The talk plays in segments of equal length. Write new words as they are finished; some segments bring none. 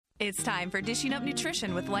It's time for Dishing Up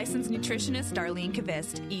Nutrition with licensed nutritionist Darlene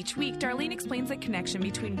Kvist. Each week, Darlene explains the connection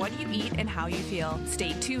between what you eat and how you feel.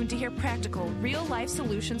 Stay tuned to hear practical, real-life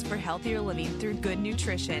solutions for healthier living through good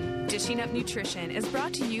nutrition. Dishing Up Nutrition is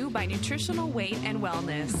brought to you by Nutritional Weight and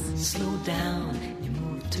Wellness. Slow down, you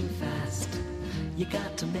move too fast. You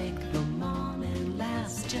got to make the morning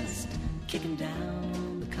last. Just kicking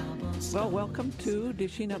down the cobblestone. Well, welcome to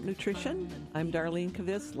Dishing Up Nutrition. I'm Darlene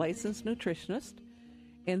Kvist, licensed nutritionist.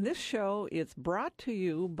 And this show is brought to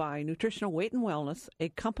you by Nutritional Weight and Wellness, a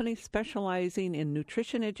company specializing in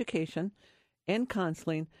nutrition education and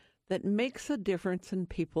counseling that makes a difference in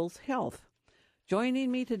people's health.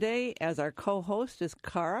 Joining me today as our co-host is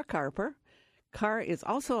Cara Carper. Cara is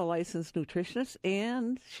also a licensed nutritionist,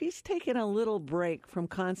 and she's taken a little break from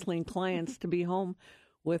counseling clients to be home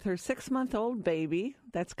with her 6-month-old baby.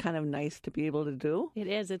 That's kind of nice to be able to do. It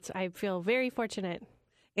is. I feel very fortunate.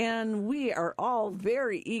 And we are all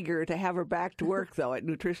very eager to have her back to work, though, at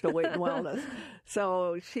Nutritional Weight and Wellness.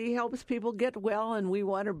 So she helps people get well, and we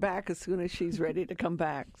want her back as soon as she's ready to come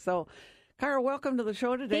back. So, Cara, welcome to the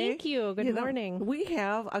show today. Thank you. Good morning. We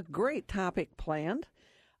have a great topic planned,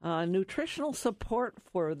 nutritional support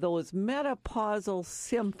for those menopausal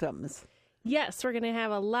symptoms. Yes, we're going to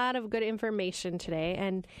have a lot of good information today,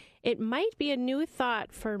 and it might be a new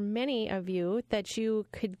thought for many of you that you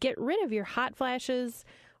could get rid of your hot flashes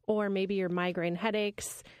or maybe your migraine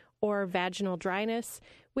headaches or vaginal dryness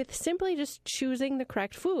with simply just choosing the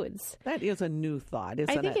correct foods. That is a new thought, isn't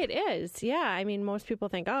it? I think it is, yeah. I mean, most people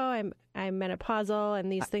think, oh, I'm menopausal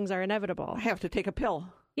and these things are inevitable. I have to take a pill.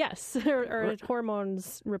 Yes, or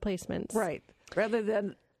hormones replacements. Right, rather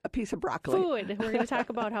than a piece of broccoli. Food. We're going to talk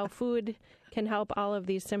about how food can help all of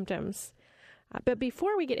these symptoms. But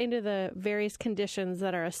before we get into the various conditions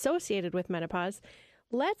that are associated with menopause,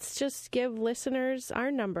 let's just give listeners our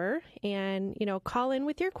number and, call in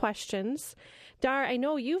with your questions. Dar, I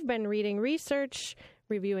know you've been reading research,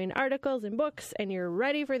 reviewing articles and books, and you're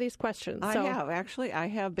ready for these questions. I have. Actually, I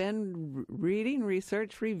have been reading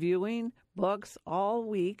research, reviewing books all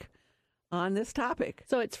week on this topic.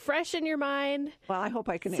 So it's fresh in your mind. Well, I hope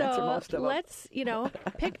I can answer most of them. So let's,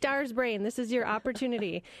 pick Dar's brain. This is your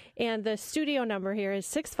opportunity. And the studio number here is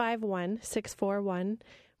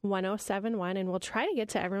 651-641-1071, and we'll try to get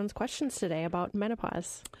to everyone's questions today about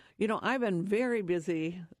menopause. I've been very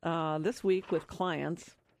busy this week with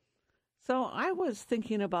clients. So I was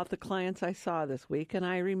thinking about the clients I saw this week, and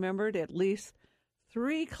I remembered at least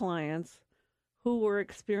 3 clients who were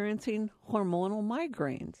experiencing hormonal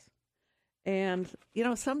migraines. And,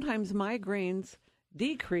 sometimes migraines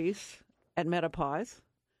decrease at menopause,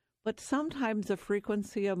 but sometimes the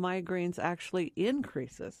frequency of migraines actually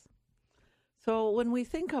increases. So when we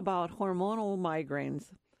think about hormonal migraines,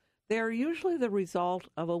 they're usually the result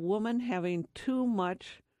of a woman having too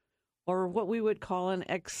much, or what we would call an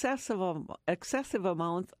excessive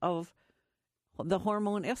amount of the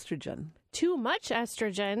hormone estrogen. Too much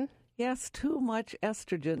estrogen? Yes, too much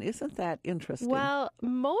estrogen. Isn't that interesting? Well,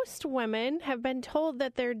 most women have been told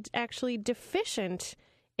that they're actually deficient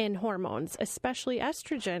in hormones, especially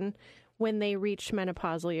estrogen, when they reach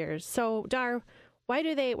menopausal years. So, Dar, why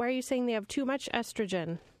are you saying they have too much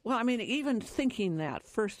estrogen? Well, I mean, even thinking that,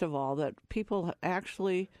 first of all, that people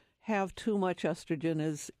actually have too much estrogen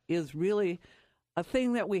is really a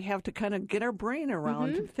thing that we have to kind of get our brain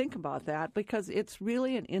around to think about that, because it's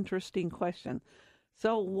really an interesting question.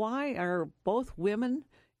 So why are both women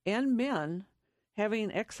and men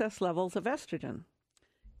having excess levels of estrogen?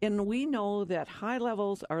 And we know that high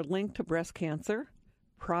levels are linked to breast cancer,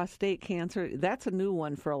 prostate cancer. That's a new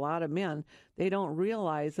one for a lot of men. They don't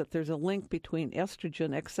realize that there's a link between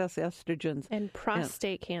estrogen, excess estrogens, and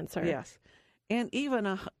prostate cancer. Yes. And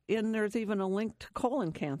there's even a link to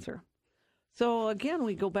colon cancer. So again,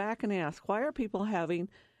 we go back and ask, why are people having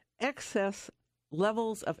excess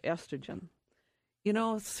levels of estrogen?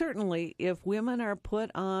 Certainly if women are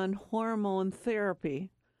put on hormone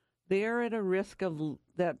therapy, they're at a risk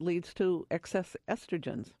that leads to excess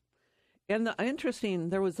estrogens. And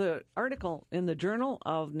there was an article in the Journal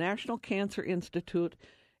of National Cancer Institute,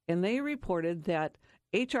 and they reported that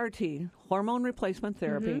HRT, hormone replacement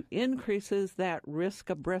therapy, increases that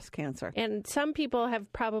risk of breast cancer. And some people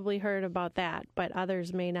have probably heard about that, but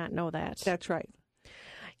others may not know that. That's right.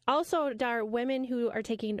 Also, Dar, women who are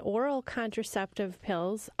taking oral contraceptive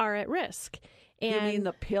pills are at risk. And you mean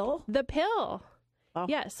the pill? The pill. Oh.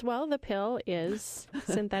 Yes, well, the pill is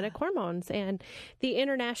synthetic hormones. And the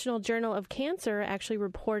International Journal of Cancer actually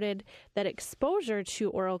reported that exposure to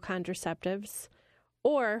oral contraceptives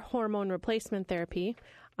or hormone replacement therapy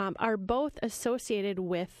are both associated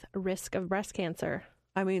with risk of breast cancer.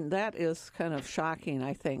 I mean, that is kind of shocking,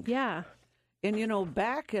 I think. Yeah. And,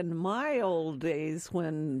 back in my old days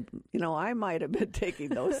when, I might have been taking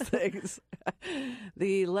those things,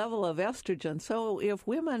 the level of estrogen. So if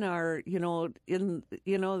women are, in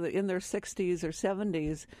their 60s or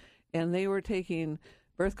 70s, and they were taking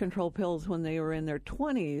birth control pills when they were in their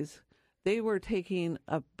 20s, they were taking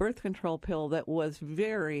a birth control pill that was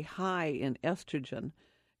very high in estrogen.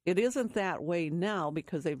 It isn't that way now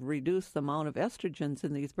because they've reduced the amount of estrogens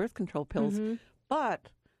in these birth control pills,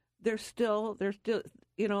 but they're still,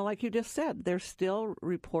 like you just said, they're still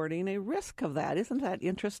reporting a risk of that. Isn't that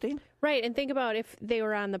interesting? Right. And think about if they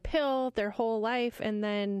were on the pill their whole life and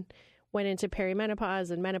then went into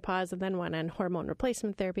perimenopause and menopause and then went on hormone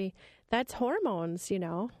replacement therapy. That's hormones,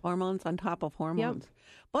 Hormones on top of hormones.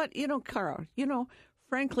 Yep. But, Cara,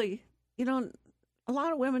 frankly, a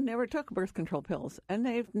lot of women never took birth control pills and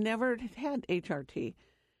they've never had HRT.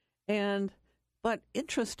 But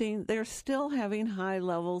interesting, they're still having high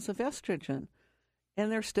levels of estrogen,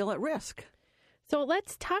 and they're still at risk. So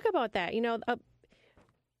let's talk about that.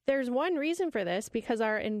 There's one reason for this, because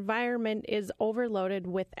our environment is overloaded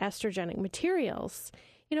with estrogenic materials.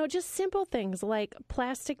 Just simple things like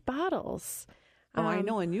plastic bottles. Oh, I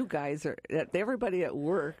know, and you guys are, everybody at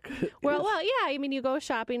work. Well, yeah. I mean, you go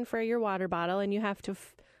shopping for your water bottle, and you have to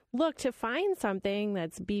look to find something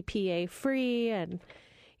that's BPA free and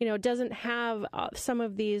doesn't have some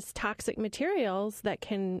of these toxic materials that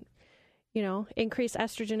can, increase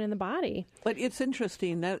estrogen in the body. But it's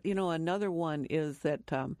interesting that, another one is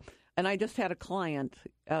that, and I just had a client,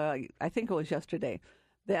 I think it was yesterday,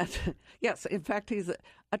 that, yes, in fact, he's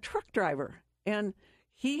a truck driver, and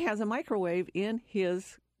he has a microwave in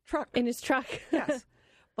his truck. In his truck. Yes.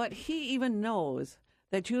 But he even knows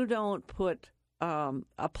that you don't put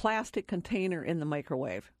a plastic container in the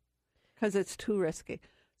microwave because it's too risky.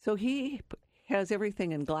 So he has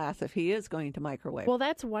everything in glass if he is going to microwave. Well,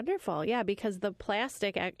 that's wonderful. Yeah, because the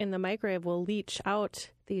plastic in the microwave will leach out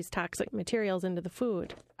these toxic materials into the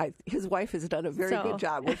food. His wife has done a very good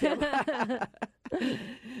job with him.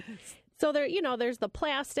 So there's the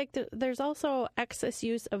plastic. There's also excess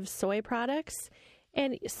use of soy products.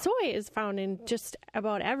 And soy is found in just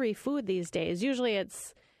about every food these days. Usually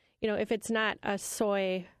it's, if it's not a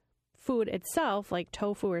soy food itself, like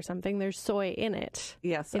tofu or something, there's soy in it.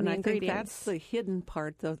 Yes, and I think that's the hidden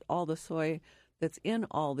part of all the soy that's in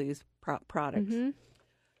all these products. Mm-hmm.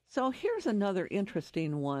 So here's another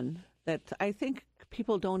interesting one that I think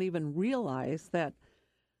people don't even realize, that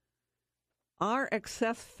our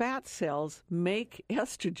excess fat cells make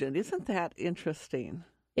estrogen. Isn't that interesting?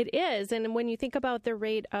 It is. And when you think about the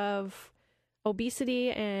rate of obesity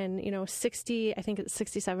and,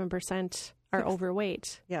 67% are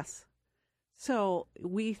overweight. Yes. So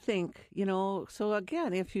we think, so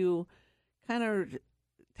again, if you kind of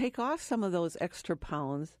take off some of those extra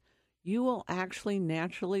pounds, you will actually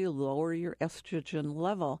naturally lower your estrogen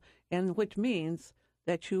level, and which means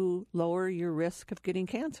that you lower your risk of getting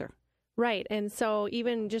cancer. Right. And so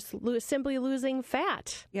even just simply losing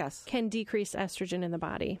fat can decrease estrogen in the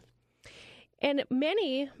body. And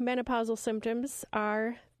many menopausal symptoms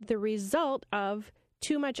are the result of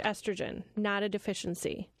too much estrogen, not a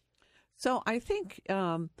deficiency. So I think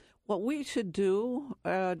what we should do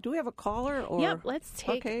we have a caller? Yep, let's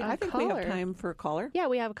take a I think caller. We have time for a caller. Yeah,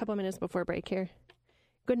 we have a couple minutes before break here.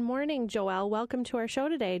 Good morning, Joelle. Welcome to our show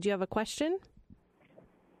today. Do you have a question?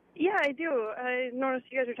 Yeah, I do. I noticed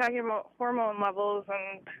you guys were talking about hormone levels,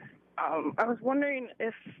 and I was wondering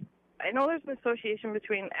if, I know there's an association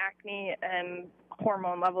between acne and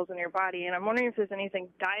hormone levels in your body, and I'm wondering if there's anything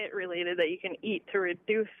diet-related that you can eat to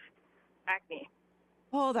reduce acne.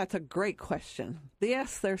 Oh, that's a great question.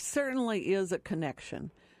 Yes, there certainly is a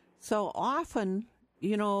connection. So often,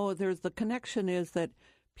 there's the connection is that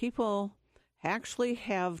people actually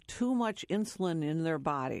have too much insulin in their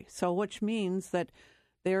body. So which means that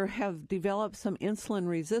they have developed some insulin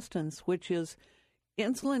resistance, which is,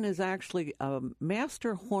 insulin is actually a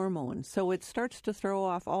master hormone. So it starts to throw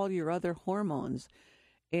off all your other hormones.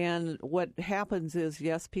 And what happens is,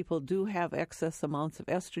 yes, people do have excess amounts of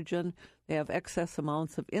estrogen. They have excess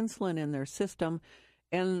amounts of insulin in their system.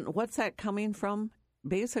 And what's that coming from?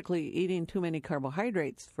 Basically eating too many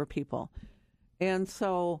carbohydrates for people. And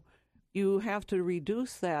so you have to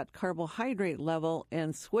reduce that carbohydrate level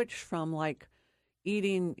and switch from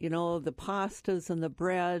eating, the pastas and the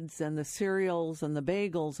breads and the cereals and the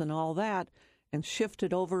bagels and all that, and shift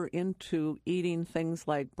it over into eating things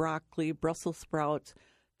like broccoli, Brussels sprouts,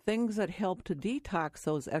 things that help to detox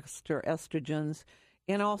those extra estrogens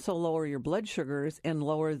and also lower your blood sugars and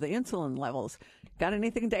lower the insulin levels. Got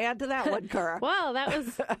anything to add to that one, Cara? Well, that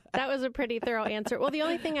was a pretty thorough answer. Well, the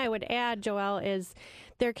only thing I would add, Joelle, is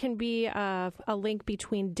there can be a link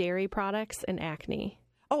between dairy products and acne.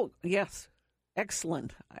 Oh, yes.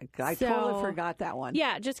 Excellent. I totally forgot that one.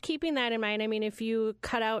 Yeah, just keeping that in mind. I mean, if you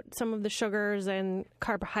cut out some of the sugars and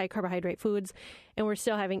high carbohydrate foods and we're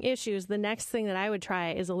still having issues, the next thing that I would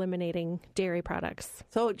try is eliminating dairy products.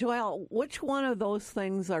 So, Joelle, which one of those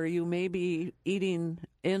things are you maybe eating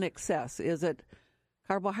in excess? Is it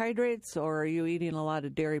carbohydrates or are you eating a lot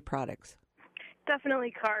of dairy products?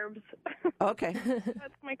 Definitely carbs. Okay.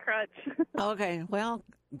 That's my crutch. Okay. Well,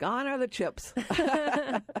 gone are the chips.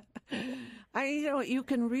 You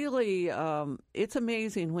can really, it's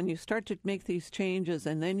amazing when you start to make these changes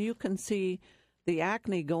and then you can see the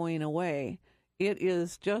acne going away. It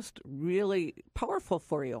is just really powerful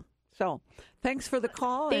for you. So thanks for the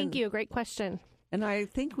call. Thank you. Great question. And I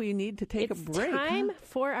think we need to take a break. It's time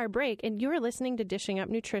for our break. And you're listening to Dishing Up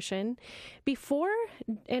Nutrition. Before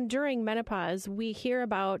and during menopause, we hear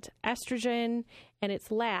about estrogen and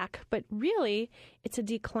its lack, but really it's a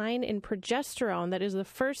decline in progesterone that is the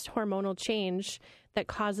first hormonal change that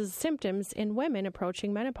causes symptoms in women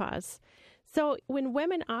approaching menopause. So when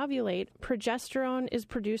women ovulate, progesterone is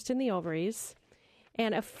produced in the ovaries,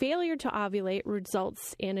 and a failure to ovulate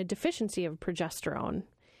results in a deficiency of progesterone.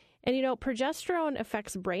 And, progesterone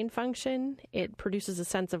affects brain function. It produces a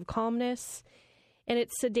sense of calmness. And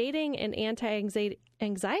its sedating and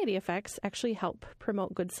anti-anxiety effects actually help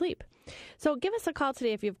promote good sleep. So give us a call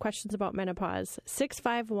today if you have questions about menopause.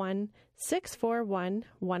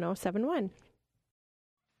 651-641-1071.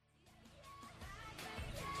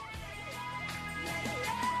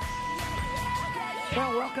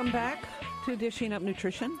 Well, welcome back to Dishing Up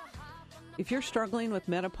Nutrition. If you're struggling with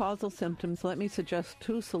menopausal symptoms, let me suggest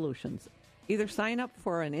two solutions. Either sign up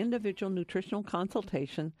for an individual nutritional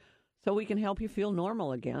consultation so we can help you feel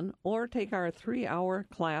normal again, or take our 3-hour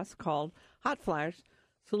class called Hot Flash,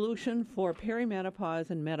 Solution for Perimenopause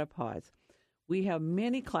and Menopause. We have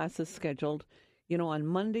many classes scheduled. On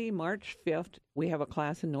Monday, March 5th, we have a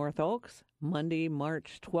class in North Oaks. Monday,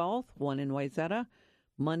 March 12th, one in Wayzata.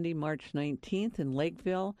 Monday, March 19th in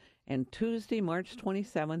Lakeville, and Tuesday, March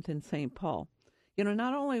 27th in St. Paul.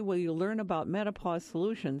 Not only will you learn about menopause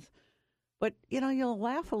solutions, but, you'll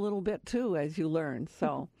laugh a little bit, too, as you learn.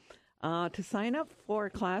 So to sign up for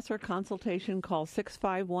a class or consultation, call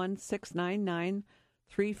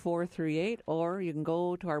 651-699-3438, or you can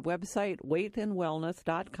go to our website,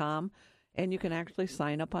 weightandwellness.com, and you can actually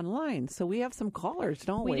sign up online. So we have some callers,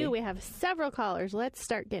 don't we? We do. We have several callers. Let's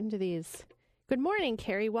start getting to these. Good morning,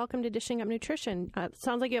 Carrie. Welcome to Dishing Up Nutrition.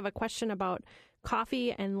 Sounds like you have a question about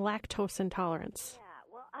coffee and lactose intolerance. Yeah,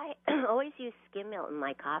 well, I always used skim milk in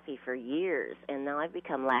my coffee for years, and now I've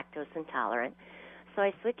become lactose intolerant. So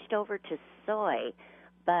I switched over to soy.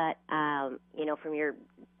 But, from your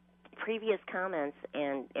previous comments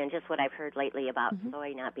and just what I've heard lately about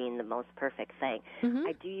soy not being the most perfect thing,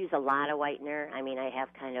 I do use a lot of whitener. I mean, I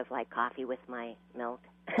have kind of like coffee with my milk.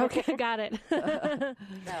 Okay, got it. So,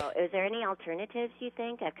 is there any alternatives you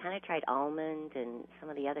think? I've kind of tried almond and some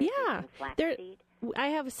of the other things, flaxseed. I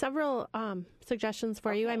have several suggestions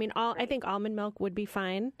for you. I mean, I think almond milk would be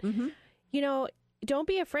fine. Don't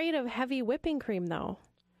be afraid of heavy whipping cream, though.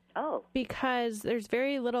 Oh. Because there's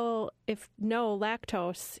very little, if no,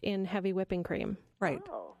 lactose in heavy whipping cream. Right.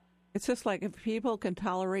 Oh. It's just like if people can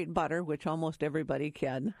tolerate butter, which almost everybody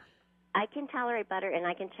can. I can tolerate butter, and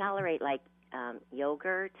I can tolerate,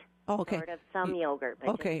 yogurt. Oh, okay. Sort of some yogurt, but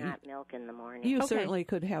okay. just not milk in the morning. You certainly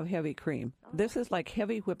could have heavy cream. This is like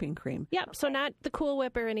heavy whipping cream. Yep, so not the Cool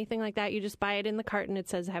Whip or anything like that. You just buy it in the carton. It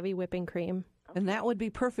says heavy whipping cream. And that would be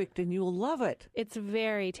perfect, and you'll love it. It's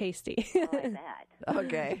very tasty. Oh, I bet.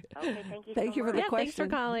 Okay. Okay, thank you Thank you for the Yeah, question. thanks for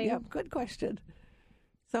calling. Yep, good question.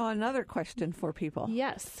 So another question for people.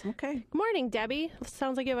 Yes. Okay. Good morning, Debbie.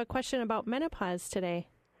 Sounds like you have a question about menopause today.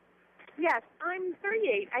 Yes, I'm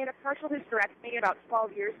 38. I had a partial hysterectomy about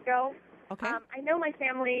 12 years ago. Okay. I know my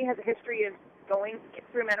family has a history of going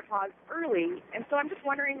through menopause early, and so I'm just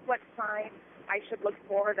wondering what signs I should look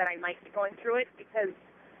for that I might be going through it, because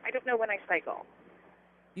I don't know when I cycle.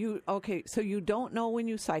 So you don't know when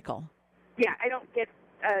you cycle? Yeah, I don't get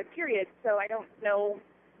period, so I don't know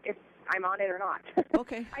if I'm on it or not.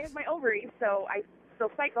 Okay. I have my ovaries, so I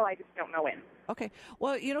still cycle, I just don't know when. Okay.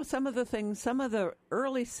 Well, some of the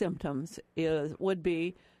early symptoms would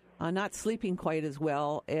be not sleeping quite as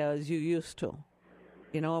well as you used to.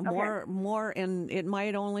 More, and it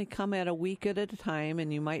might only come at a week at a time,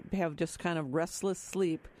 and you might have just kind of restless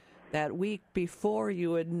sleep that week before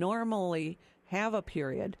you would normally have a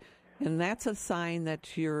period. And that's a sign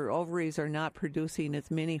that your ovaries are not producing as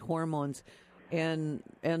many hormones. And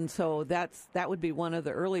so that would be one of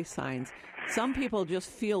the early signs. Some people just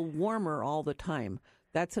feel warmer all the time.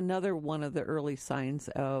 That's another one of the early signs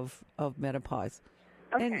of menopause.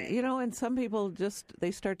 Okay. And, and some people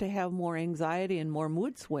they start to have more anxiety and more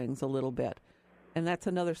mood swings a little bit. And that's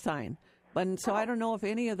another sign. But so I don't know if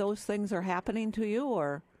any of those things are happening to you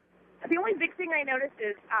or... The only big thing I noticed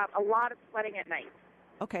is a lot of sweating at night.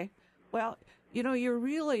 Okay. Well, you're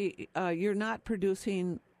really, you're not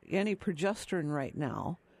producing any progesterone right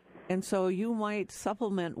now. And so you might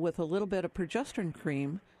supplement with a little bit of progesterone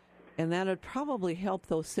cream, and that would probably help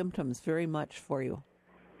those symptoms very much for you.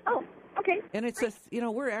 Oh, okay. And it's just,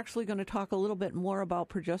 we're actually going to talk a little bit more about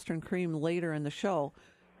progesterone cream later in the show.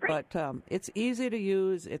 Great. But it's easy to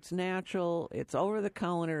use. It's natural. It's over the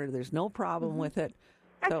counter. There's no problem with it.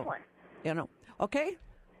 Excellent. So, okay.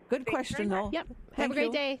 Good question, though. Yep. Have Thank a great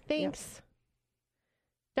you. day. Thanks. Yep.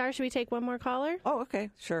 Dar, should we take one more caller? Oh, okay.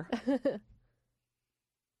 Sure.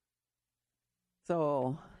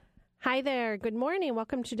 So, Hi there. Good morning.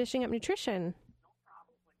 Welcome to Dishing Up Nutrition.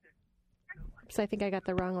 Oops, I think I got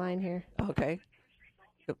the wrong line here. okay.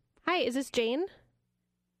 Hi, is this Jane?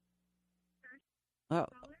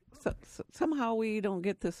 Somehow we don't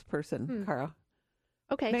get this person, Cara.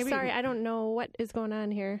 Okay, Maybe- sorry. I don't know what is going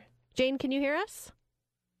on here. Jane, can you hear us?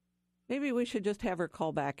 Maybe we should just have her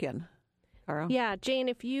call back in, Cara. Yeah, Jane,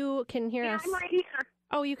 if you can hear us. I'm right here.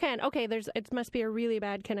 Oh, you can. Okay, it must be a really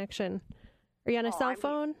bad connection. Are you on a cell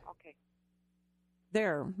phone? Okay.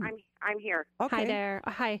 There. I'm here. Okay. Hi there.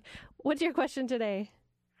 Hi. What's your question today?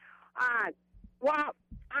 I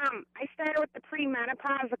started with the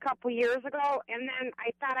premenopause a couple years ago, and then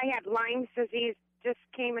I thought I had Lyme's disease. Just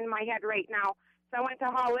came in my head right now. So I went to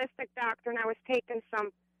a holistic doctor, and I was taking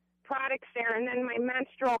some products there, and then my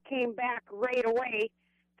menstrual came back right away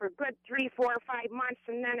for a good 3, 4, or 5 months,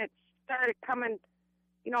 and then it started coming,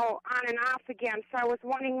 on and off again. So I was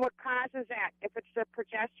wondering what causes that. If it's the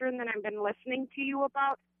progesterone that I've been listening to you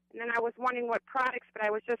about, and then I was wondering what products, but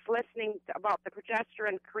I was just listening about the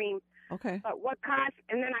progesterone cream. Okay. But what caused,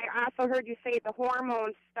 and then I also heard you say the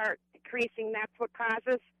hormones start decreasing. That's what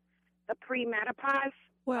causes the premenopause.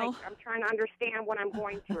 Well, I'm trying to understand what I'm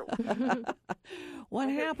going through. what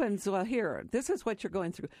happens? Well, here, this is what you're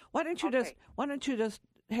going through. Why don't you just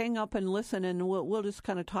hang up and listen, and we'll just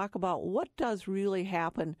kind of talk about what does really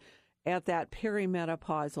happen at that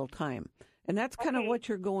perimenopausal time, and that's kind of what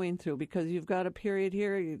you're going through because you've got a period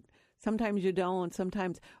here. Sometimes you don't.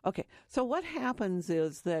 Sometimes okay. So what happens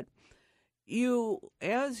is that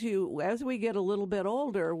as we get a little bit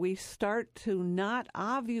older, we start to not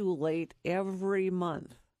ovulate every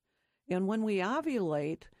month. And when we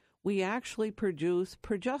ovulate, we actually produce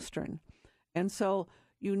progesterone. And so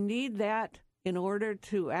you need that in order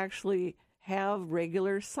to actually have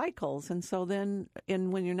regular cycles. And so then,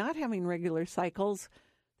 when you're not having regular cycles,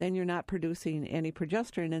 then you're not producing any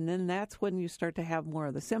progesterone. And then that's when you start to have more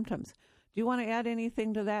of the symptoms. Do you want to add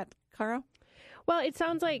anything to that, Cara? Well, it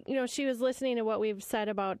sounds like, she was listening to what we've said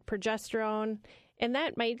about progesterone, and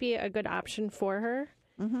that might be a good option for her.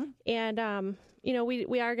 Mm-hmm. And,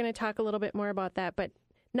 we are going to talk a little bit more about that, but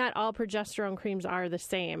not all progesterone creams are the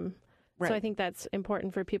same. Right. So I think that's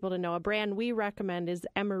important for people to know. A brand we recommend is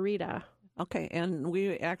Emerita. Okay, and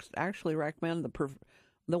we actually recommend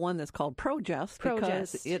the one that's called Progest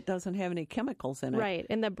because it doesn't have any chemicals in it. Right,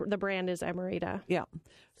 and the brand is Emerita. Yeah.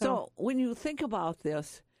 So when you think about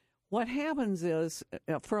this, what happens is,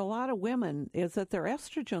 for a lot of women, is that their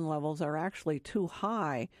estrogen levels are actually too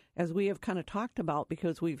high, as we have kind of talked about,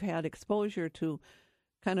 because we've had exposure to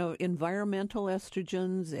kind of environmental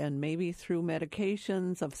estrogens and maybe through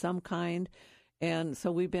medications of some kind. And so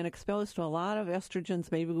we've been exposed to a lot of estrogens.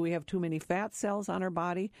 Maybe we have too many fat cells on our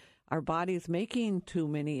body. Our body's making too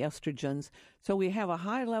many estrogens. So we have a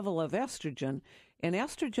high level of estrogen. And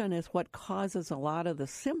estrogen is what causes a lot of the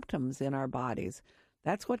symptoms in our bodies.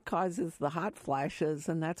 That's what causes the hot flashes,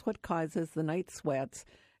 and that's what causes the night sweats,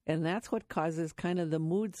 and that's what causes kind of the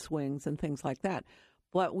mood swings and things like that.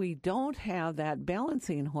 But we don't have that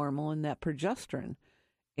balancing hormone, that progesterone,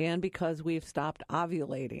 and because we've stopped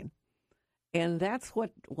ovulating. And that's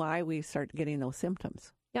why we start getting those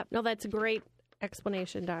symptoms. Yep. No, that's a great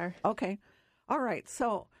explanation, Dar. Okay. All right.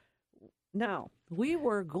 So now we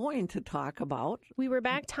were going to talk about... We were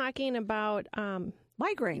back talking about...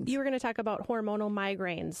 migraines. You were going to talk about hormonal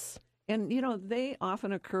migraines. And, they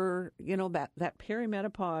often occur, that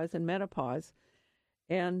perimenopause and menopause.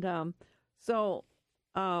 And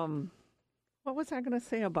what was I going to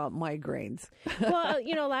say about migraines? Well,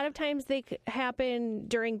 a lot of times they happen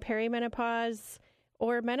during perimenopause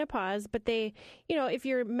or menopause, but they, if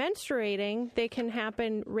you're menstruating, they can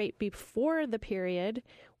happen right before the period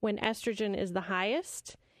when estrogen is the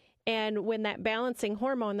highest and when that balancing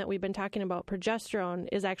hormone that we've been talking about, progesterone,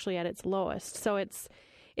 is actually at its lowest. So it's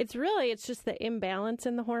just the imbalance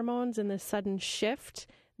in the hormones and the sudden shift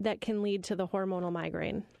that can lead to the hormonal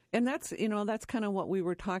migraine. And that's kind of what we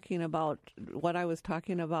were talking about, what I was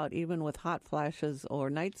talking about even with hot flashes or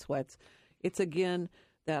night sweats. It's, again,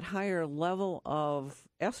 that higher level of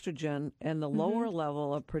estrogen and the lower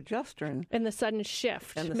level of progesterone. And the sudden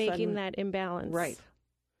shift, making that imbalance. Right.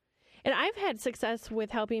 And I've had success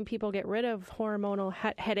with helping people get rid of hormonal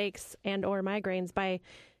headaches and or migraines by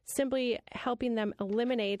simply helping them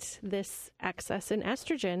eliminate this excess in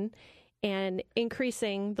estrogen and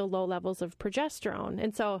increasing the low levels of progesterone.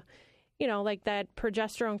 And so, like that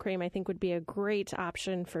progesterone cream, I think would be a great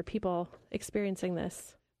option for people experiencing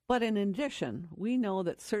this. But in addition, we know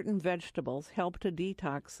that certain vegetables help to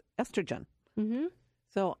detox estrogen. Mm-hmm.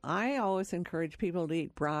 So I always encourage people to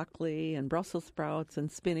eat broccoli and Brussels sprouts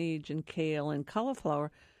and spinach and kale and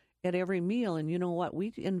cauliflower at every meal. And you know what?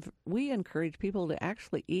 We encourage people to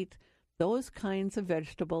actually eat those kinds of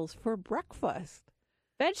vegetables for breakfast.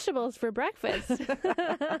 Vegetables for breakfast.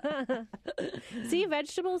 See,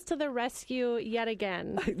 vegetables to the rescue yet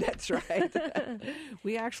again. That's right.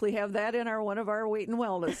 We actually have that in one of our weight and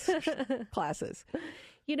wellness classes.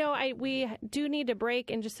 We do need to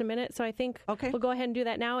break in just a minute, so I think we'll go ahead and do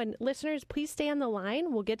that now. And listeners, please stay on the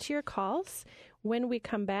line. We'll get to your calls when we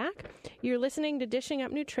come back. You're listening to Dishing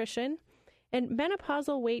Up Nutrition, and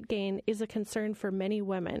menopausal weight gain is a concern for many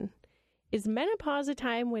women. Is menopause a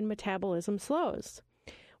time when metabolism slows?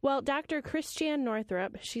 Well, Dr. Christiane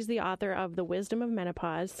Northrup, she's the author of The Wisdom of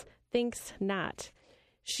Menopause, thinks not.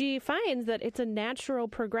 She finds that it's a natural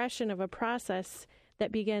progression of a process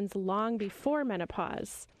that begins long before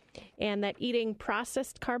menopause, and that eating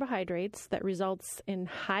processed carbohydrates that results in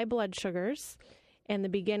high blood sugars and the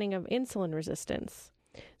beginning of insulin resistance.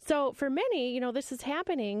 So for many, this is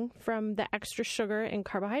happening from the extra sugar and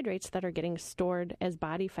carbohydrates that are getting stored as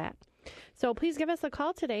body fat. So please give us a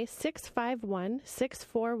call today,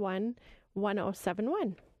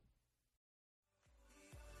 651-641-1071.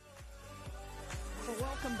 So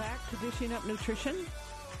welcome back to Dishing Up Nutrition.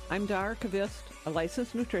 I'm Dara Kvist, a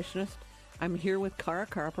licensed nutritionist. I'm here with Cara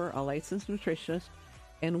Carper, a licensed nutritionist,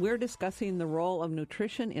 and we're discussing the role of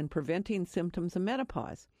nutrition in preventing symptoms of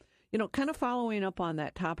menopause. Kind of following up on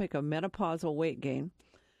that topic of menopausal weight gain,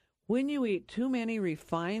 when you eat too many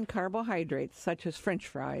refined carbohydrates, such as French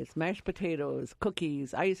fries, mashed potatoes,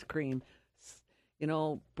 cookies, ice cream,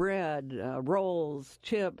 bread, rolls,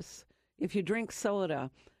 chips, if you drink soda,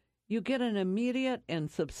 you get an immediate and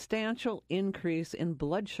substantial increase in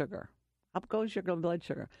blood sugar. Up goes your blood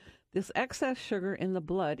sugar. This excess sugar in the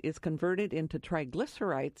blood is converted into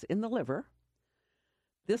triglycerides in the liver.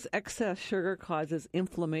 This excess sugar causes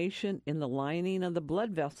inflammation in the lining of the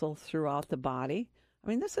blood vessels throughout the body. I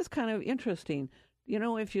mean, this is kind of interesting.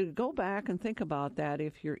 If you go back and think about that,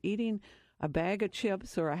 if you're eating a bag of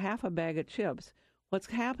chips or a half a bag of chips, what's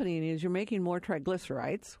happening is you're making more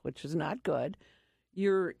triglycerides, which is not good.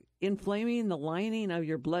 You're inflaming the lining of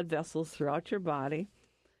your blood vessels throughout your body,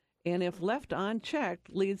 and if left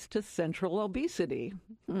unchecked, leads to central obesity.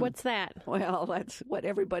 What's that? Well, that's what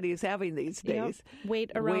everybody's having these days. Yep.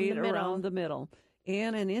 Weight around the middle.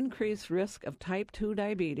 And an increased risk of type 2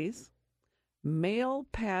 diabetes, male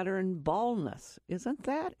pattern baldness. Isn't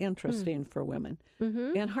that interesting for women?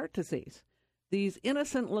 Mm-hmm. And heart disease. These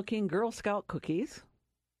innocent-looking Girl Scout cookies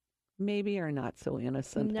maybe are not so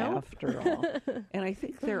innocent after all. And I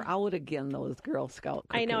think they're out again, those Girl Scout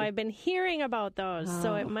cookies. I know. I've been hearing about those,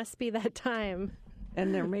 so it must be that time.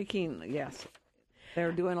 And they're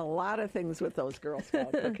they're doing a lot of things with those Girl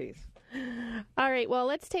Scout cookies. All right. Well,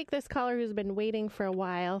 let's take this caller who's been waiting for a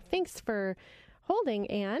while. Thanks for holding,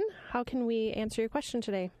 Anne. How can we answer your question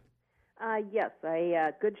today? Yes,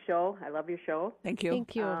 good show. I love your show. Thank you.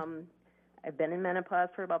 Thank you. I've been in menopause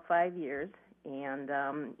for about 5 years, and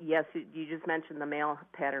yes, you just mentioned the male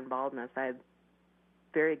pattern baldness. I'm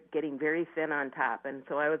getting very thin on top, and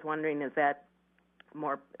so I was wondering, is that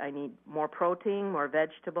I need more protein, more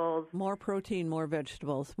vegetables? More protein, more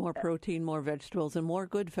vegetables, more protein, more vegetables, and more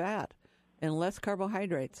good fat, and less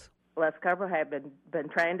carbohydrates. Less carbohydrate. I've been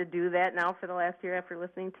trying to do that now for the last year after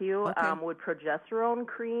listening to you. Okay. Would progesterone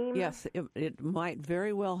cream? Yes, it might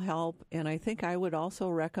very well help, and I think I would also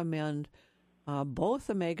recommend both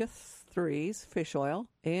omega-3s, fish oil,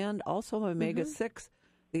 and also omega-6,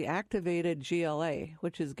 the activated GLA,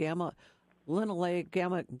 which is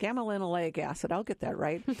gamma-linolenic acid. I'll get that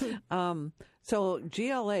right. So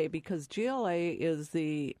GLA, because GLA is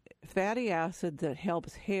the fatty acid that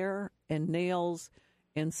helps hair and nails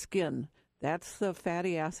and skin. That's the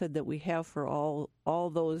fatty acid that we have for all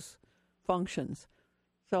those functions.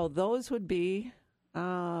 So those would be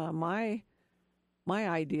my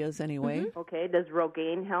ideas anyway. Mm-hmm. Okay. Does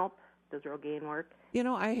Rogaine help? Does Rogaine work?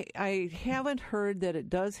 I haven't heard that it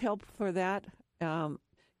does help for that.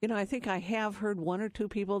 I think I have heard one or two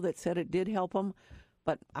people that said it did help them,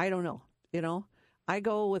 but I don't know. I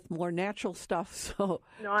go with more natural stuff. So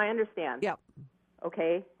no, I understand. Yep.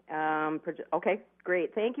 Okay. Okay.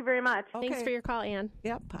 Great. Thank you very much. Okay. Thanks for your call, Ann.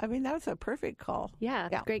 Yep. I mean, that was a perfect call. Yeah,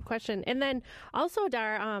 great question. And then also,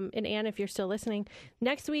 Dar, and Ann, if you're still listening,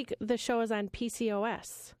 next week the show is on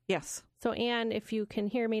PCOS. Yes. So, Ann, if you can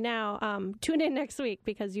hear me now, tune in next week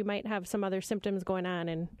because you might have some other symptoms going on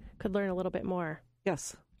and could learn a little bit more.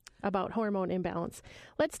 Yes. About hormone imbalance.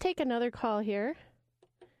 Let's take another call here.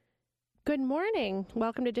 Good morning.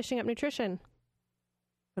 Welcome to Dishing Up Nutrition.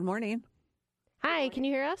 Good morning. Hi, can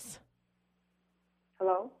you hear us?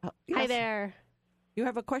 Hello? Yes. Hi there. You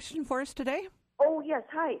have a question for us today? Oh, yes.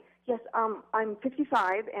 Hi. Yes, I'm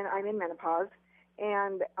 55, and I'm in menopause,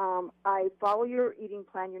 and I follow your eating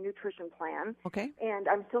plan, your nutrition plan. Okay. And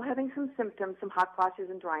I'm still having some symptoms, some hot flashes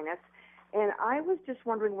and dryness. And I was just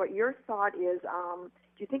wondering what your thought is. Do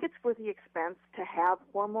you think it's worth the expense to have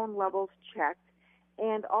hormone levels checked?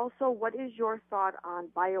 And also, what is your thought on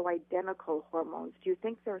bioidentical hormones? Do you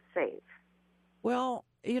think they're safe? Well,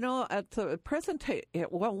 at the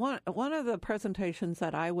one of the presentations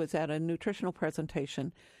that I was at, a nutritional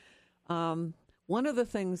presentation, one of the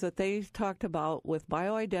things that they talked about with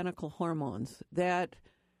bioidentical hormones, that,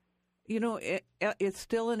 it's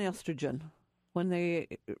still an estrogen when they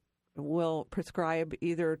will prescribe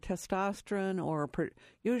either testosterone or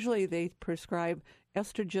usually they prescribe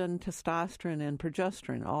estrogen, testosterone, and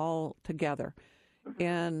progesterone all together.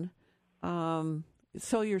 And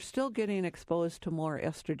so you're still getting exposed to more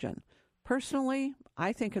estrogen. Personally,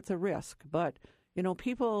 I think it's a risk, but,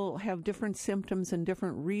 people have different symptoms and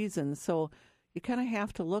different reasons, so you kind of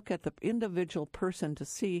have to look at the individual person to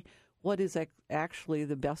see what is actually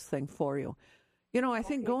the best thing for you. I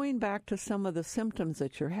think going back to some of the symptoms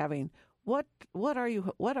that you're having, what are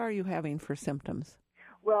you having for symptoms?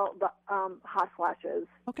 Well, the hot flashes.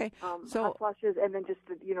 Okay, so hot flashes, and then just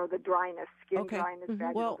the dryness, skin dryness,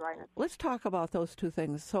 vaginal dryness. Let's talk about those two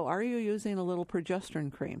things. So, are you using a little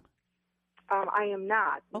progesterone cream? I am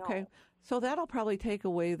not. Okay, no. So that'll probably take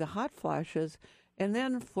away the hot flashes, and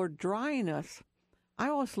then for dryness, I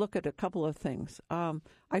always look at a couple of things.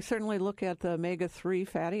 I certainly look at the omega-3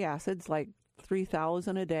 fatty acids, like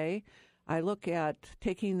 3,000 a day. I look at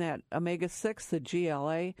taking that omega-6, the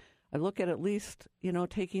GLA. I look at least,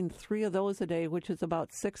 taking 3 of those a day, which is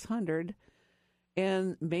about 600,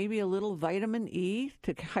 and maybe a little vitamin E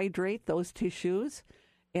to hydrate those tissues,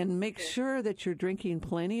 and make sure that you're drinking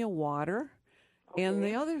plenty of water. Okay. And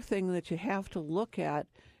the other thing that you have to look at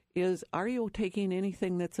is, are you taking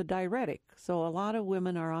anything that's a diuretic? So a lot of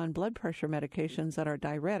women are on blood pressure medications that are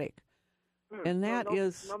diuretic. And that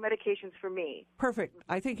is no medications for me. Perfect.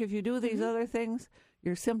 I think if you do these other things,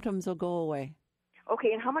 your symptoms will go away.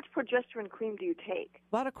 Okay, and how much progesterone cream do you take?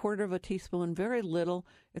 About a quarter of a teaspoon, very little.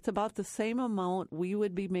 It's about the same amount we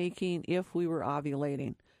would be making if we were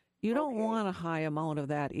ovulating. You don't want a high amount of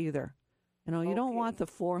that either. You don't want the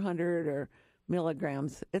 400 or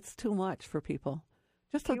milligrams. It's too much for people.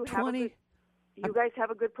 Just a 20. You guys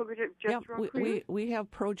have a good progesterone cream? We have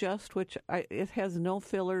Progest, which it has no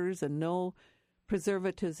fillers and no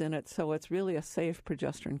preservatives in it, so it's really a safe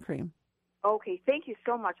progesterone cream. Okay, thank you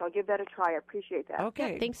so much. I'll give that a try. I appreciate that.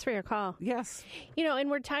 Okay. Yeah, thanks for your call. Yes. And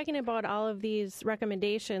we're talking about all of these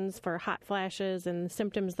recommendations for hot flashes and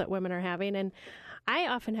symptoms that women are having. And I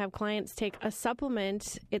often have clients take a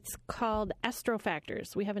supplement. It's called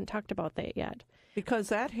Estrofactors. We haven't talked about that yet. Because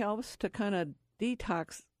that helps to kind of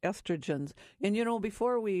detox estrogens. And,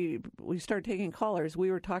 before we start taking callers, we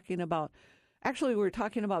were talking about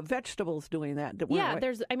vegetables doing that. Yeah,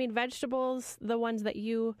 vegetables, the ones that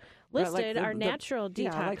you listed, are natural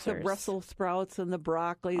detoxers. Yeah, like the Brussels sprouts and the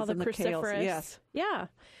broccolis and the kales. Yes. Yeah.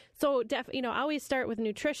 So, always start with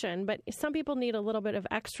nutrition, but some people need a little bit of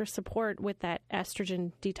extra support with that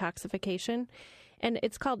estrogen detoxification. And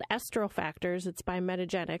it's called Estrofactors. It's by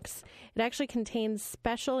Metagenics. It actually contains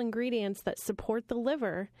special ingredients that support the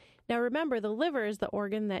liver. Now, remember, the liver is the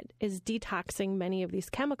organ that is detoxing many of these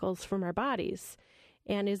chemicals from our bodies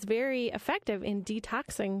and is very effective in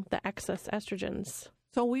detoxing the excess estrogens.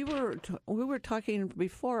 So we were talking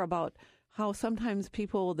before about how sometimes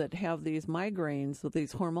people that have these migraines,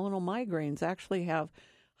 these hormonal migraines, actually have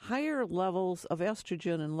higher levels of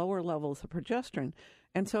estrogen and lower levels of progesterone.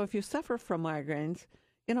 And so if you suffer from migraines,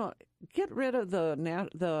 get rid of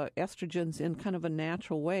the estrogens in kind of a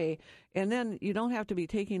natural way, and then you don't have to be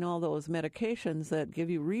taking all those medications that give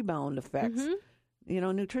you rebound effects.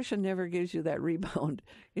 Nutrition never gives you that rebound.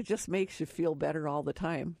 It just makes you feel better all the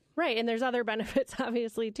time. Right, and there's other benefits,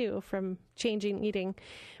 obviously, too, from changing eating.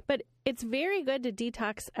 But it's very good to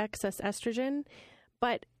detox excess estrogen,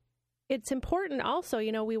 but it's important also,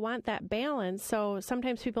 we want that balance. So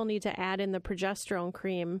sometimes people need to add in the progesterone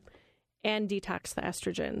cream and detox the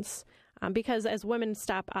estrogens because as women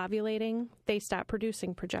stop ovulating, they stop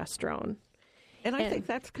producing progesterone. And I think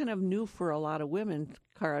that's kind of new for a lot of women,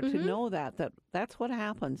 Cara, to know that's what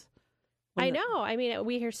happens. I know. I mean,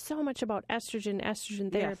 we hear so much about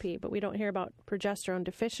estrogen therapy, but we don't hear about progesterone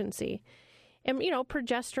deficiency. And,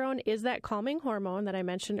 progesterone is that calming hormone that I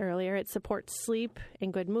mentioned earlier. It supports sleep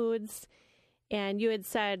and good moods. And you had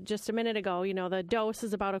said just a minute ago, the dose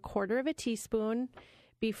is about 1/4 teaspoon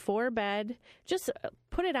before bed. Just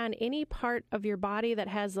put it on any part of your body that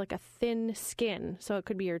has like a thin skin. So it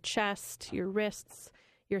could be your chest, your wrists,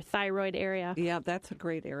 your thyroid area. Yeah, that's a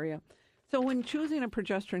great area. So when choosing a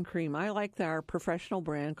progesterone cream, I like our professional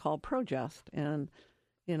brand called Progest. And,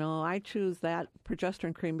 I choose that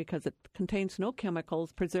progesterone cream because it contains no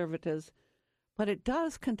chemicals, preservatives, but it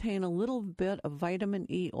does contain a little bit of vitamin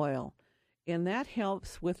E oil, and that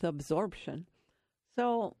helps with absorption.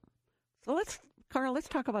 So Carl, let's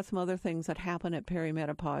talk about some other things that happen at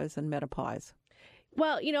perimenopause and menopause.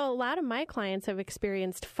 Well, a lot of my clients have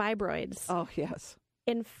experienced fibroids. Oh, yes.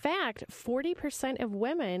 In fact, 40% of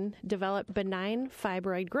women develop benign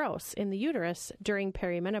fibroid growths in the uterus during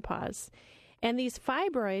perimenopause. And these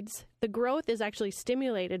fibroids, the growth is actually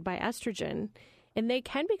stimulated by estrogen, and they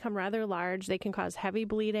can become rather large. They can cause heavy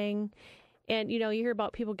bleeding. And, you hear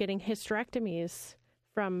about people getting hysterectomies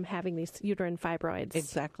from having these uterine fibroids.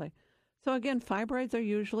 Exactly. So again, fibroids are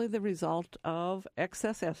usually the result of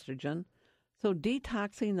excess estrogen. So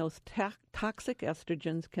detoxing those toxic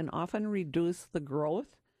estrogens can often reduce the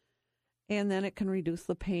growth, and then it can reduce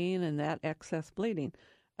the pain and that excess bleeding.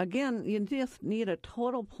 Again, you just need a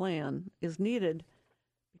total plan is needed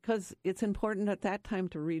because it's important at that time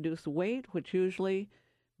to reduce weight, which usually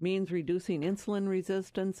means reducing insulin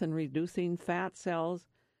resistance and reducing fat cells.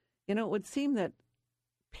 It would seem that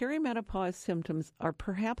perimenopause symptoms are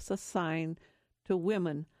perhaps a sign to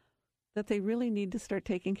women that they really need to start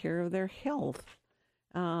taking care of their health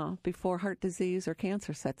before heart disease or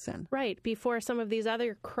cancer sets in. Right, before some of these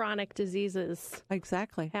other chronic diseases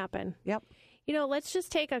happen. Yep. Let's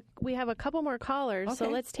just we have a couple more callers, so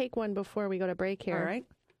let's take one before we go to break here. All right.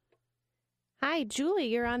 Hi, Julie,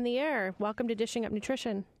 you're on the air. Welcome to Dishing Up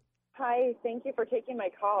Nutrition. Hi, thank you for taking my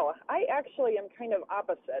call. I actually am kind of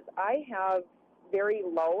opposite. I have very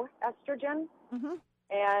low estrogen,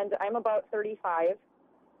 and I'm about 35.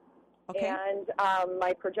 Okay. And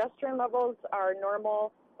my progesterone levels are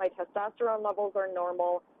normal, my testosterone levels are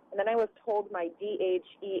normal, and then I was told my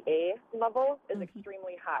DHEA level is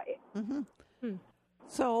extremely high.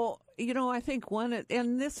 So, I think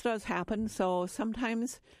and this does happen, so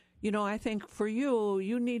sometimes, I think for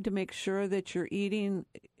you need to make sure that you're eating,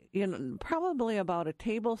 probably about a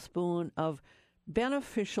tablespoon of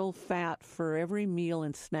beneficial fat for every meal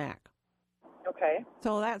and snack. Okay.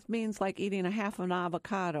 So that means like eating a half an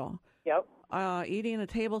avocado. Yep. Eating a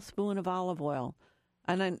tablespoon of olive oil,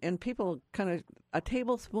 and people kind of a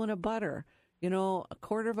tablespoon of butter, a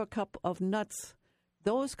 1/4 cup of nuts,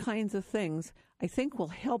 those kinds of things, I think will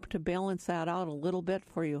help to balance that out a little bit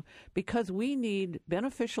for you because we need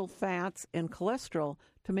beneficial fats and cholesterol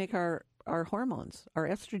to make our hormones, our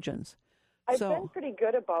estrogens. I've been pretty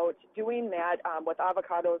good about doing that with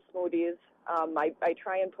avocado smoothies. I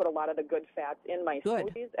try and put a lot of the good fats in my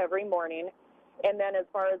smoothies every morning. And then as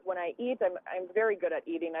far as when I eat, I'm very good at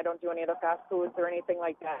eating. I don't do any of the fast foods or anything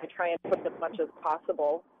like that. I try and put as much as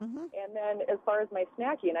possible. And then as far as my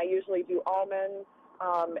snacking, I usually do almonds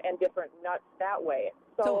and different nuts that way.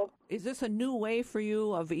 So is this a new way for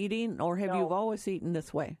you of eating, or have you always eaten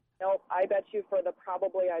this way? No, I bet you for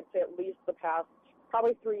I'd say at least the past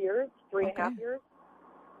probably 3 years, 3.5 years.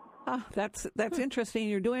 That's interesting.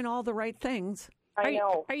 You're doing all the right things. I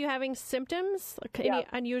know. Are you having symptoms? Any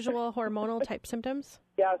unusual hormonal type symptoms?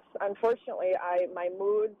 Yes. Unfortunately, my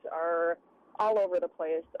moods are all over the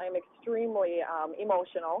place. I'm extremely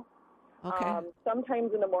emotional. Okay.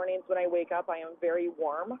 Sometimes in the mornings when I wake up, I am very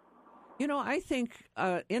warm. I think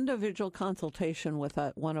individual consultation with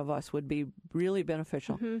one of us would be really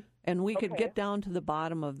beneficial, and we could get down to the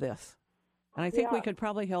bottom of this. And I think we could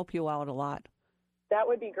probably help you out a lot. That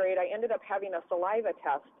would be great. I ended up having a saliva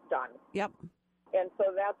test done. Yep. And so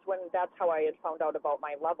that's how I had found out about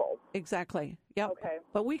my levels. Exactly. Yep. Okay.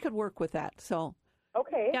 But we could work with that. So.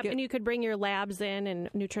 Okay. Yep, and you could bring your labs in, and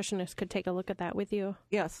nutritionists could take a look at that with you.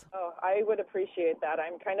 Yes. Oh, I would appreciate that.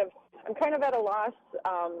 I'm kind of at a loss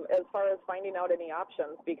as far as finding out any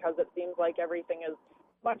options, because it seems like everything is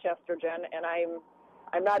much estrogen, and I'm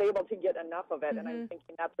not able to get enough of it, and I'm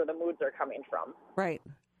thinking that's where the moods are coming from. Right.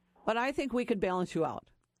 But I think we could balance you out.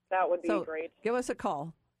 That would be great. Give us a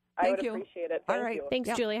call. I would appreciate it. Thank you. Thanks,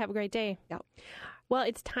 Julie. Have a great day. Yep. Well,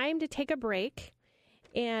 it's time to take a break,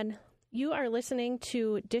 and you are listening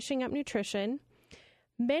to Dishing Up Nutrition.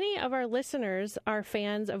 Many of our listeners are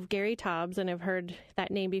fans of Gary Taubes and have heard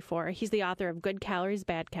that name before. He's the author of Good Calories,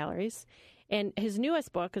 Bad Calories, and his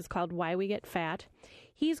newest book is called Why We Get Fat.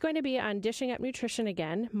 He's going to be on Dishing Up Nutrition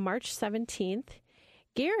again, March 17th.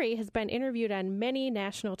 Gary has been interviewed on many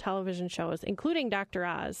national television shows, including Dr.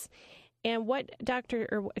 Oz. And what what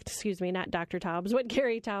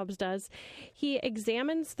Gary Taubes does, he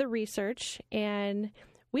examines the research, and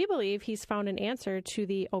we believe he's found an answer to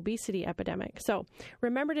the obesity epidemic. So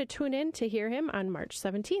remember to tune in to hear him on March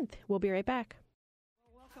 17th. We'll be right back.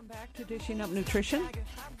 Welcome back to Dishing Up Nutrition.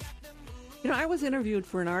 I was interviewed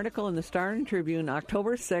for an article in the Star and Tribune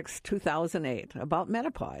October 6, 2008 about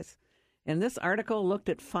menopause. And this article looked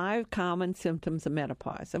at 5 common symptoms of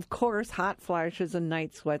menopause. Of course, hot flashes and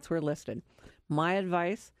night sweats were listed. My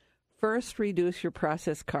advice, first reduce your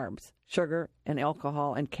processed carbs, sugar and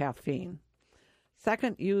alcohol and caffeine.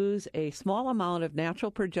 Second, use a small amount of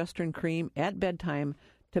natural progesterone cream at bedtime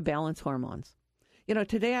to balance hormones.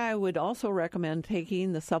 Today I would also recommend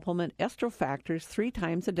taking the supplement Estrofactors 3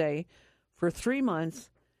 times a day for 3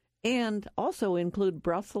 months, and also include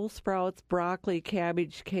Brussels sprouts, broccoli,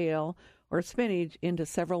 cabbage, kale, or spinach into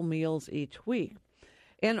several meals each week.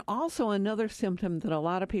 And also another symptom that a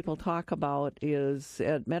lot of people talk about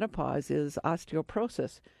at menopause is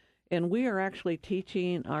osteoporosis. And we are actually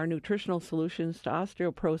teaching our nutritional solutions to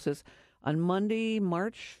osteoporosis on Monday,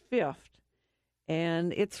 March 5th.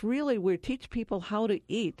 And it's really, we teach people how to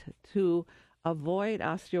eat to avoid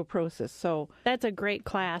osteoporosis. So that's a great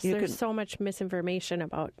class. There's so much misinformation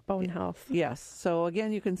about bone health. Yes. So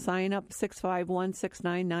again, you can sign up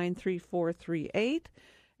 651-699-3438.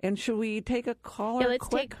 And should we take a caller? Yeah, let's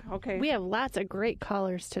take. Okay. We have lots of great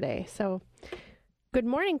callers today. So, good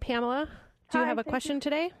morning, Pamela. Do you have a question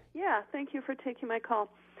today? Yeah, thank you for taking my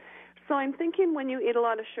call. So I'm thinking when you eat a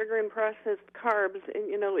lot of sugar and processed carbs,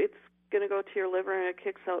 and it's going to go to your liver and it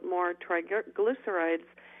kicks out more triglycerides.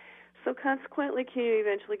 So consequently, can you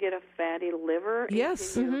eventually get a fatty liver?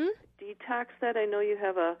 Yes. And can you detox that? I know you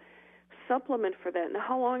have a supplement for that. And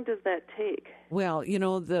how long does that take? Well,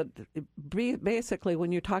 basically,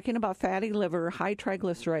 when you're talking about fatty liver, high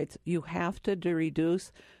triglycerides, you have to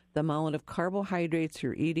reduce the amount of carbohydrates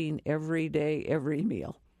you're eating every day, every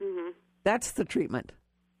meal. Mm-hmm. That's the treatment.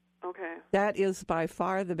 Okay. That is by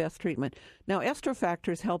far the best treatment. Now,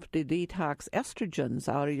 Estrofactors help to detox estrogens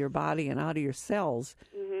out of your body and out of your cells,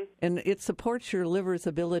 and it supports your liver's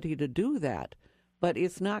ability to do that, but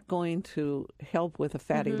it's not going to help with a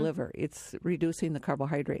fatty liver. It's reducing the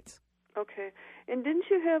carbohydrates. Okay. And didn't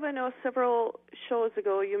you have, I know several shows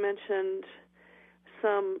ago, you mentioned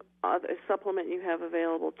some other supplement you have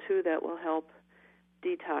available, too, that will help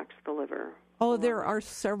detox the liver? Oh, there are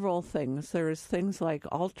several things. There's things like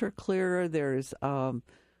Ultra Clear. There's we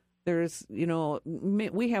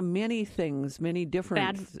have many things, many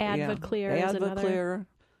different. Advoclear is another.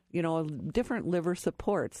 Different liver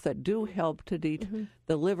supports that do help to the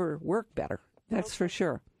liver work better. That's for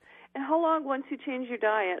sure. And how long, once you change your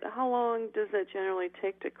diet, how long does that generally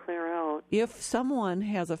take to clear out? If someone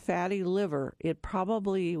has a fatty liver, it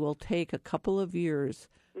probably will take a couple of years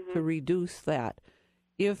to reduce that.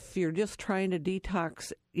 If you're just trying to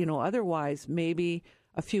detox, otherwise, maybe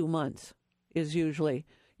a few months is usually,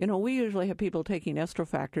 we usually have people taking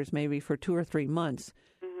Estrofactors maybe for 2 or 3 months,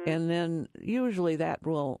 and then usually that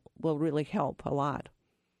will really help a lot.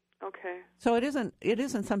 Okay. So it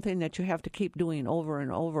isn't something that you have to keep doing over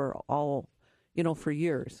and over all, for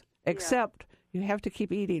years, except you have to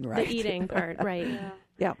keep eating right. The eating part, right.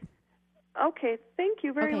 Yeah. Okay. Thank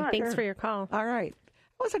you very much. Thanks for your call. All right.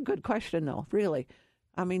 That was a good question, though, really.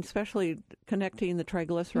 I mean, especially connecting the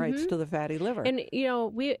triglycerides to the fatty liver. And,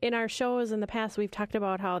 we in our shows in the past, we've talked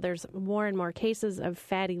about how there's more and more cases of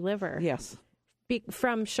fatty liver. Yes.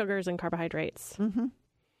 From sugars and carbohydrates. Mm-hmm.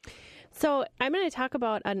 So I'm going to talk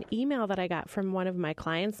about an email that I got from one of my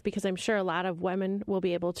clients, because I'm sure a lot of women will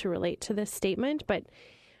be able to relate to this statement. But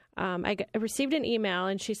I received an email,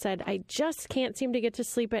 and she said, I just can't seem to get to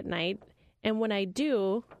sleep at night, And when I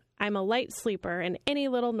do, I'm a light sleeper, and any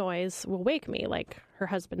little noise will wake me, like her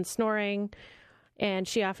husband snoring, and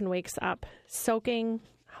she often wakes up soaking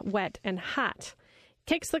wet and hot,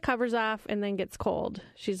 kicks the covers off, and then gets cold.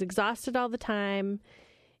 She's exhausted all the time,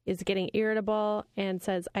 is getting irritable, and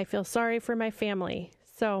says, I feel sorry for my family.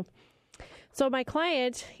 So my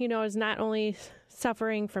client, is not only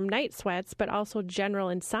suffering from night sweats, but also general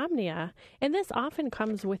insomnia. And this often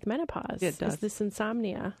comes with menopause. It does. Is this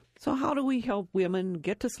insomnia. So how do we help women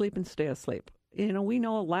get to sleep and stay asleep? We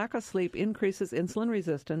know a lack of sleep increases insulin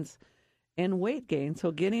resistance and weight gain.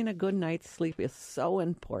 So getting a good night's sleep is so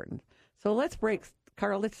important. So let's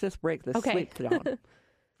just break this sleep down.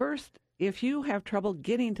 First, if you have trouble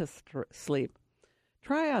getting to sleep,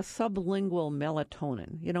 try a sublingual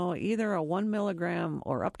melatonin, either a 1 milligram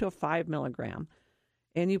or up to a 5 milligram.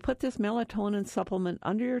 And you put this melatonin supplement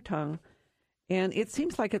under your tongue, and it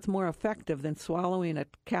seems like it's more effective than swallowing a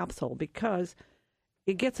capsule because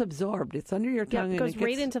it gets absorbed. It's under your tongue. It goes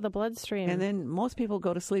right into the bloodstream. And then most people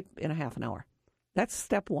go to sleep in a half an hour. That's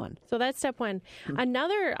step one. So that's step one. Mm-hmm.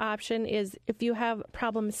 Another option is if you have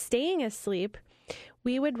problems staying asleep,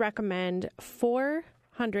 we would recommend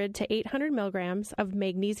 400 to 800 milligrams of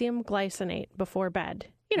magnesium glycinate before bed.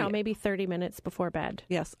 Maybe 30 minutes before bed.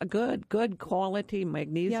 Yes, a good quality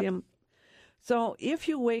magnesium. Yep. So if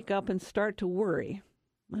you wake up and start to worry,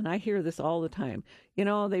 and I hear this all the time, they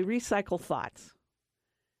recycle thoughts.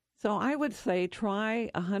 So I would say try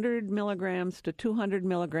 100 milligrams to 200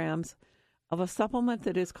 milligrams of a supplement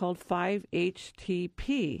that is called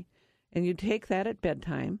 5-HTP. And you take that at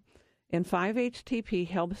bedtime. And 5-HTP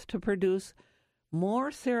helps to produce more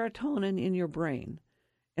serotonin in your brain.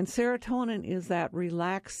 And serotonin is that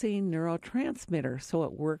relaxing neurotransmitter, so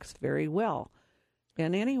it works very well.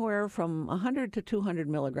 And anywhere from 100 to 200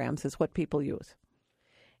 milligrams is what people use.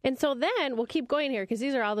 And so then we'll keep going here because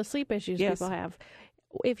these are all the sleep issues people have.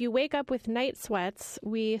 If you wake up with night sweats,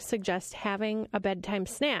 we suggest having a bedtime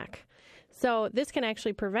snack. So this can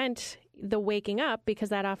actually prevent the waking up because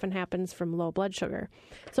that often happens from low blood sugar.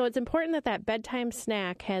 So it's important that bedtime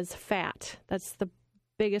snack has fat. That's the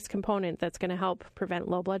biggest component that's going to help prevent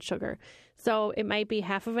low blood sugar. So it might be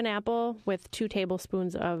half of an apple with 2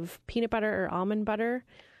 tablespoons of peanut butter or almond butter.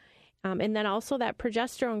 And then also that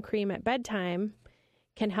progesterone cream at bedtime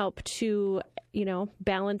can help to,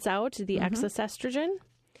 balance out the excess estrogen.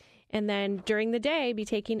 And then during the day, be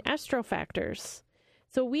taking estrofactors.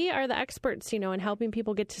 So we are the experts, in helping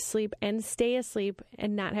people get to sleep and stay asleep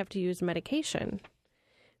and not have to use medication.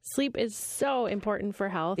 Sleep is so important for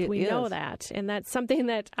health. We know that. And that's something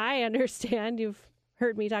that I understand. You've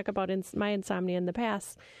heard me talk about my insomnia in the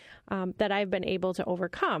past, that I've been able to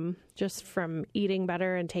overcome just from eating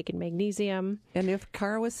better and taking magnesium. And if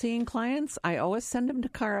Cara was seeing clients, I always send them to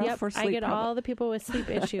Cara for sleep. I get all the people with sleep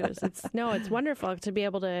issues. It's wonderful to be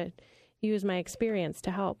able to use my experience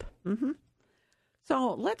to help. Mm-hmm.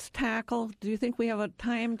 So let's tackle, do you think we have a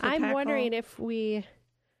time to tackle? I'm wondering if we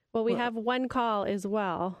have one call as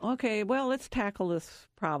well. Okay, well, let's tackle this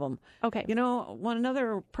problem. Okay.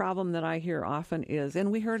 Another problem that I hear often is,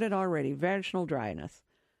 and we heard it already, vaginal dryness.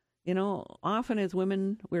 Often as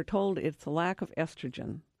women, we're told it's a lack of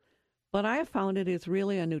estrogen. But I have found it is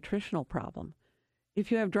really a nutritional problem.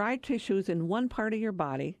 If you have dry tissues in one part of your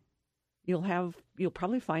body, you'll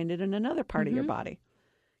probably find it in another part of your body.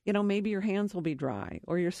 Maybe your hands will be dry,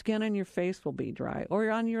 or your skin on your face will be dry, or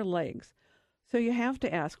on your legs. So you have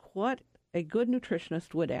to ask what a good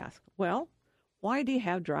nutritionist would ask. Well, why do you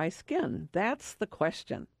have dry skin? That's the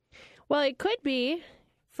question. Well, it could be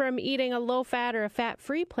from eating a low-fat or a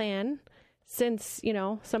fat-free plan since,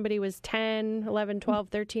 somebody was 10, 11, 12,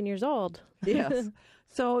 13 years old. Yes.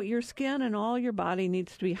 So your skin and all your body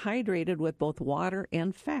needs to be hydrated with both water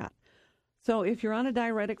and fat. So if you're on a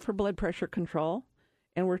diuretic for blood pressure control,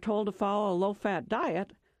 and we're told to follow a low-fat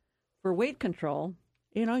diet for weight control,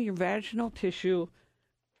 your vaginal tissue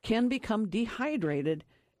can become dehydrated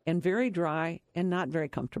and very dry and not very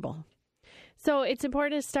comfortable. So it's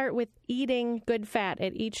important to start with eating good fat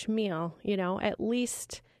at each meal, at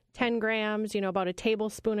least 10 grams, about a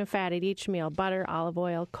tablespoon of fat at each meal, butter, olive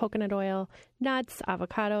oil, coconut oil, nuts,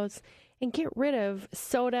 avocados, and get rid of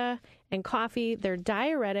soda and coffee. They're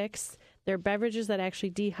diuretics. They're beverages that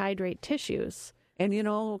actually dehydrate tissues. And,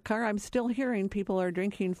 Cara, I'm still hearing people are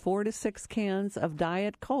drinking 4 to 6 cans of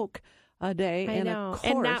Diet Coke a day. I know.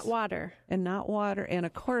 And not water. And not water. And,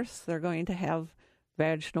 of course, they're going to have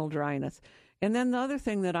vaginal dryness. And then the other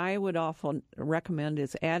thing that I would often recommend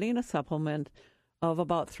is adding a supplement of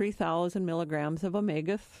about 3,000 milligrams of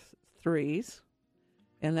omega-3s,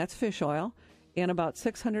 and that's fish oil, and about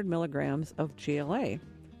 600 milligrams of GLA.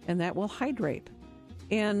 And that will hydrate.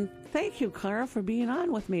 And thank you, Clara, for being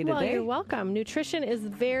on with me today. Well, you're welcome. Nutrition is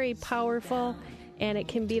very powerful, and it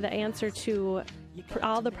can be the answer to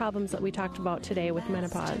all the problems that we talked about today with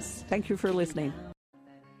menopause. Thank you for listening.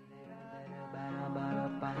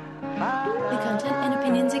 The content and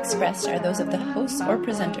opinions expressed are those of the hosts or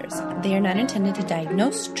presenters. They are not intended to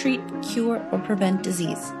diagnose, treat, cure, or prevent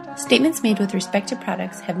disease. Statements made with respect to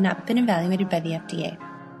products have not been evaluated by the FDA.